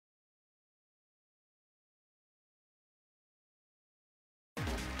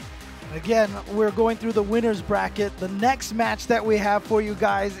Again, we're going through the winner's bracket. The next match that we have for you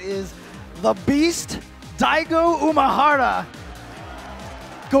guys is the Beast, Daigo Umehara,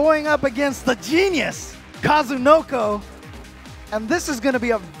 going up against the genius, Kazunoko. And this is going to be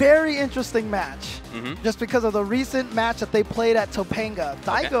a very interesting match, just because of the recent match that they played at Topanga.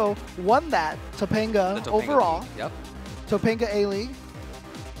 Daigo won that Topanga overall. Yep. Topanga A-League.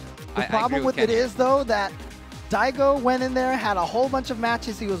 The problem with it is, though, that Daigo went in there, had a whole bunch of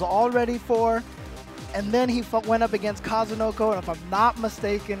matches he was all ready for, and then he went up against Kazunoko, and if I'm not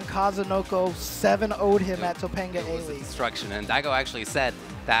mistaken, Kazunoko 7-0'd him at Topanga A-League. Instruction, and Daigo actually said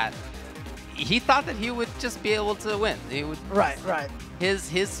that he thought that he would just be able to win. He would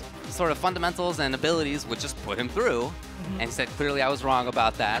His sort of fundamentals and abilities would just put him through, and he said, clearly I was wrong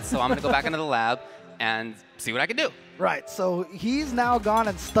about that, so I'm going to go back into the lab and see what I can do. Right, so he's now gone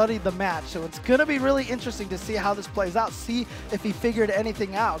and studied the match, so it's going to be really interesting to see how this plays out, see if he figured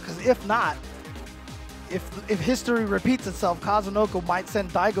anything out, because if not, if history repeats itself, Kazunoko might send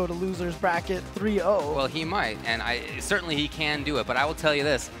Daigo to loser's bracket 3-0. Well, he might, and certainly he can do it, but I will tell you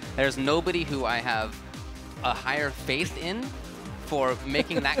this, there's nobody who I have a higher faith in for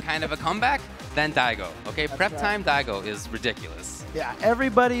making that kind of a comeback than Daigo. Okay, prep time Daigo is ridiculous. Yeah,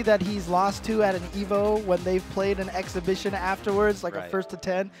 everybody that he's lost to at an EVO when they've played an exhibition afterwards, like a 1st to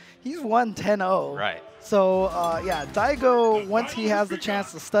 10, he's won 10-0. Right. So, yeah, Daigo, once he has the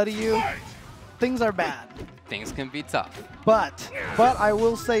chance to study you, things are bad. Things can be tough. But I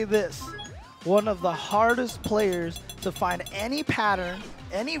will say this, one of the hardest players to find any pattern,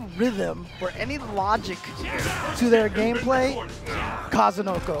 any rhythm, or any logic to their gameplay,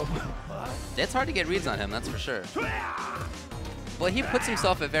 Kazunoko. It's hard to get reads on him, that's for sure. Well, he puts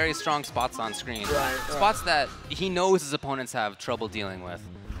himself at very strong spots on screen. Spots that he knows his opponents have trouble dealing with.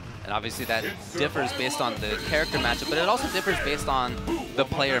 And obviously that differs based on the character matchup, but it also differs based on the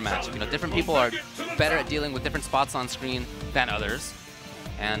player matchup. You know, different people are better at dealing with different spots on screen than others.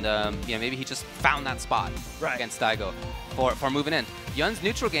 And yeah, maybe he just found that spot against Daigo for moving in. Yun's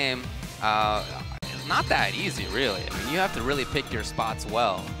neutral game is not that easy, really. I mean, you have to really pick your spots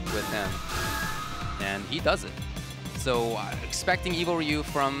well with him, and he does it. So expecting Evil Ryu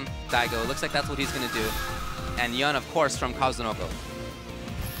from Daigo, looks like that's what he's going to do. And Yun, of course, from Kazunoko.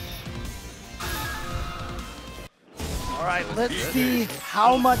 All right, let's see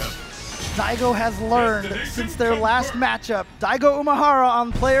how much Daigo has learned since their last matchup. Daigo Umehara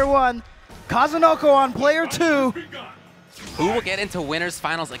on player 1, Kazunoko on player 2. Who will get into winners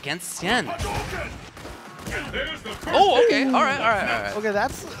finals against Sien? Oh, okay. All right. Okay,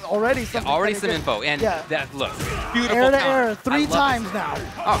 that's already something. Yeah, already some info. And that, look, beautiful air to counter. air 3 times now.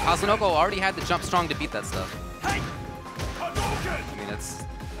 Oh, Kazunoko already had to jump strong to beat that stuff. I mean,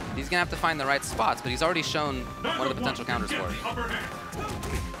 he's going to have to find the right spots, but he's already shown one of the potential counters for it.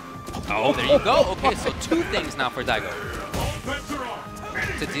 Oh, there you go. Okay, so 2 things now for Daigo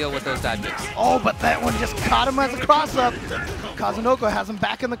to deal with those dive kicks. Oh, but that one just caught him as a cross-up. Kazunoko has him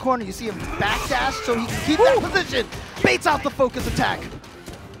back in the corner. You see him backdash so he can keep that position. Baits out the focus attack.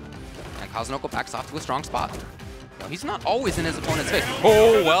 And Kazunoko backs off to a strong spot. No, he's not always in his opponent's face.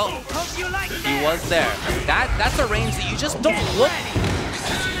 Oh, well, he was there. That's a range that you just don't look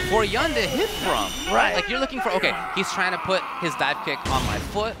for Yun to hit from. Right. Like, you're looking for, okay, he's trying to put his dive kick on my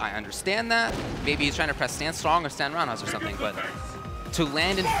foot. I understand that. Maybe he's trying to press stand strong or stand roundhouse or something, but to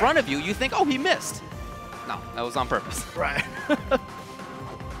land in front of you, you think, oh, he missed. No, that was on purpose. Right.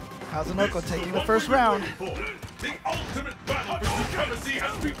 Kazunoko taking the first round.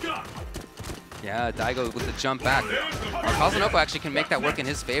 Yeah, Daigo with the jump back. Kazunoko actually can make that work in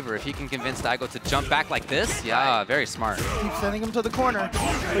his favor if he can convince Daigo to jump back like this. Yeah, very smart. Keep sending him to the corner.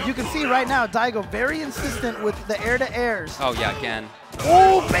 But you can see right now, Daigo very insistent with the air-to-airs. Oh, yeah, again.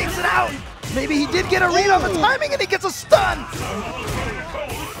 Oh, fakes it out. Maybe he did get a read on the timing and he gets a stun.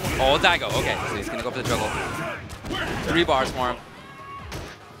 Oh, Daigo. Okay, so he's going to go for the juggle. 3 bars for him.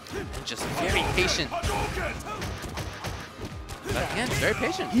 Just very patient. Again, very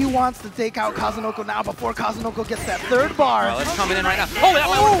patient. He wants to take out Kazunoko now before Kazunoko gets that 3rd bar. Well, it's coming in right now. Oh, that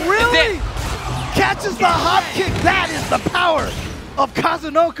might work. Really? Catches the hop kick. That is the power of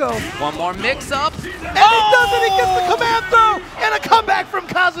Kazunoko. One more mix-up. And he does it. He gets the command throw and a comeback from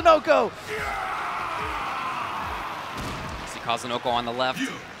Kazunoko. See Kazunoko on the left.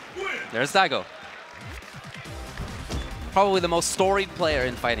 There's Daigo. Probably the most storied player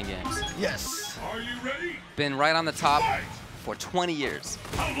in fighting games. Yes. Are you ready? Been right on the top for 20 years.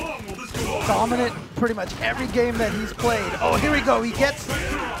 How long will this go on? Dominant pretty much every game that he's played. Oh, here we go. He gets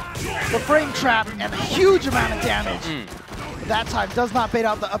the frame trap and a huge amount of damage. That time does not bait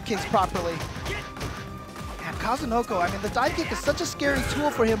out the up kicks properly. And Kazunoko, I mean, the dive kick is such a scary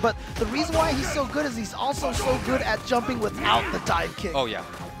tool for him, but the reason why he's so good is he's also so good at jumping without the dive kick. Oh, yeah.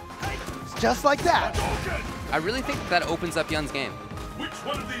 It's just like that. I really think that opens up Yun's game. Which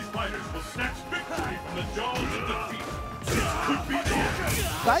one of these fighters will snatch victory from the jaws of defeat? This could be the end.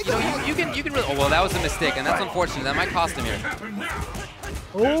 Daigo, You can really. Oh, well, that was a mistake, and that's unfortunate. That might cost him here. Happen now.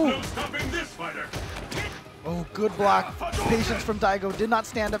 oh, No stopping this fighter. oh, good block. Patience from Daigo. Did not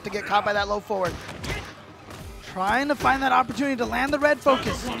stand up to get caught by that low forward. Trying to find that opportunity to land the red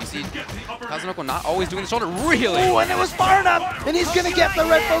focus. You see Kazunoko not always doing the shoulder. Really? Oh, and it was far enough, and he's gonna get the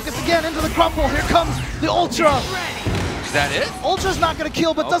red focus again into the crumple. Here comes the Ultra. Is that it? Ultra's not gonna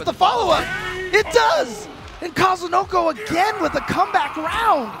kill, but Oh, does but the the follow-up. It does! And Kazunoko again with a comeback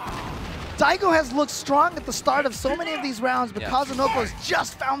round. Daigo has looked strong at the start of so many of these rounds, but Yeah. Kazunoko's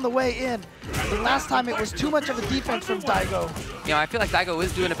just found the way in. The last time it was too much of a defense from Daigo. You know, I feel like Daigo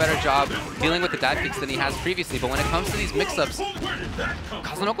is doing a better job dealing with the dive kicks than he has previously, but when it comes to these mix-ups,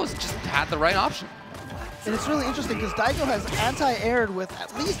 Kazunoko's just had the right option. And it's really interesting because Daigo has anti-aired with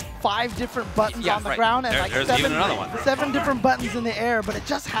at least 5 different buttons Yeah, on the right. ground and like There's even another one. 7 different buttons in the air, but it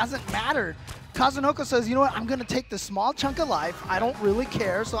just hasn't mattered. Kazunoko says, you know what, I'm going to take this small chunk of life. I don't really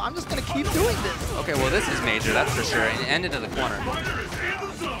care, so I'm just going to keep doing this. Okay, well, this is major, that's for sure, and into the corner.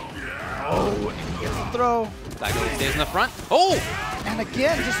 Oh, and he gets a throw. Daigo stays in the front. Oh! And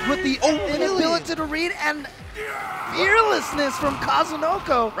again, just with the inability to read and fearlessness from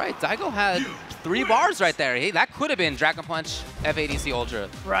Kazunoko. Right, Daigo had 3 bars right there. Hey, that could have been Dragon Punch FADC Ultra.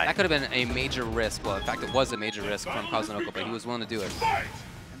 Right. That could have been a major risk. Well, in fact, it was a major risk from Kazunoko, but he was willing to do it.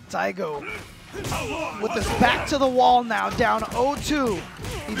 Daigo with his back to the wall now, down 0-2.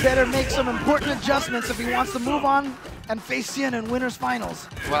 He better make some important adjustments if he wants to move on and face Cien in winners finals.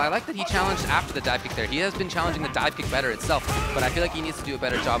 Well, I like that he challenged after the dive kick there. He has been challenging the dive kick better itself, but I feel like he needs to do a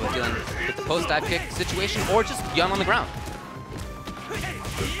better job of dealing with the post-dive kick situation or just Yun on the ground.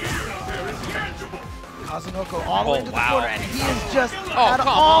 Kazunoko all the way Oh, to the wow. corner, and he has just had come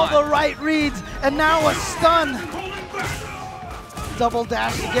all on. the right reads, and now a stun. Double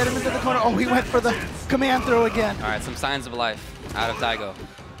dash to get him into the corner. Oh, he went for the command throw again. All right, some signs of life out of Daigo.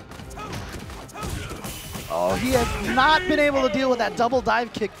 Oh, he has not been able to deal with that double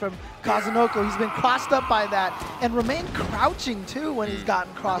dive kick from Kazunoko. He's been crossed up by that and remained crouching too when he's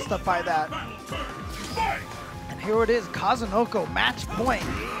gotten crossed up by that. And here it is, Kazunoko, match point,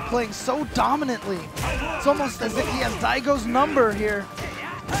 playing so dominantly. It's almost as if he has Daigo's number here.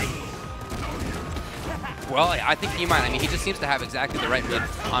 Well, I think he might. I mean, he just seems to have exactly the right read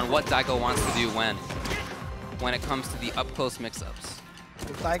on what Daigo wants to do when it comes to the up-close mix-ups.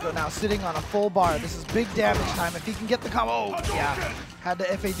 With Daigo now sitting on a full bar. This is big damage time. If he can get the combo, oh, yeah. Had to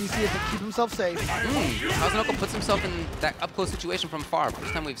FADC it to keep himself safe. Kazunoko puts himself in that up-close situation from far.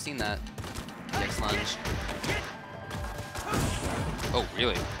 First time we've seen that. X lunge. Oh,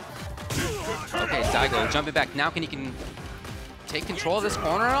 really? Okay, Daigo jumping back. Now he can take control of this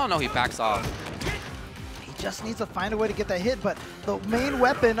corner? Oh, no, he backs off. He just needs to find a way to get that hit, but the main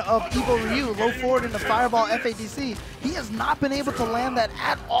weapon of Evil Ryu, low forward into Fireball FADC, he has not been able to land that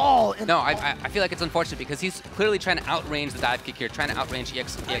at all. No, I feel like it's unfortunate because he's clearly trying to outrange the dive kick here, trying to outrange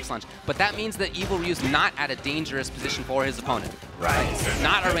EX lunge. But that means that Evil Ryu's not at a dangerous position for his opponent. Right. It's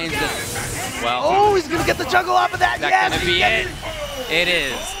not arranged this. Well, Oh, he's going to get the juggle off of that. that's Yes, gonna he be gets it. It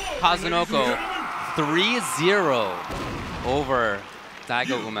is. Kazunoko 3-0 over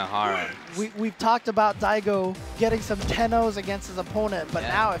Daigo Umehara. We've talked about Daigo getting some 10-0s against his opponent, but Yeah.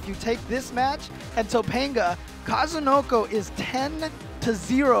 now if you take this match and Topanga, Kazunoko is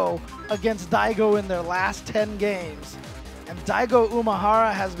 10-0 against Daigo in their last 10 games. And Daigo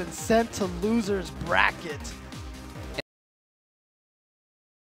Umehara has been sent to loser's bracket.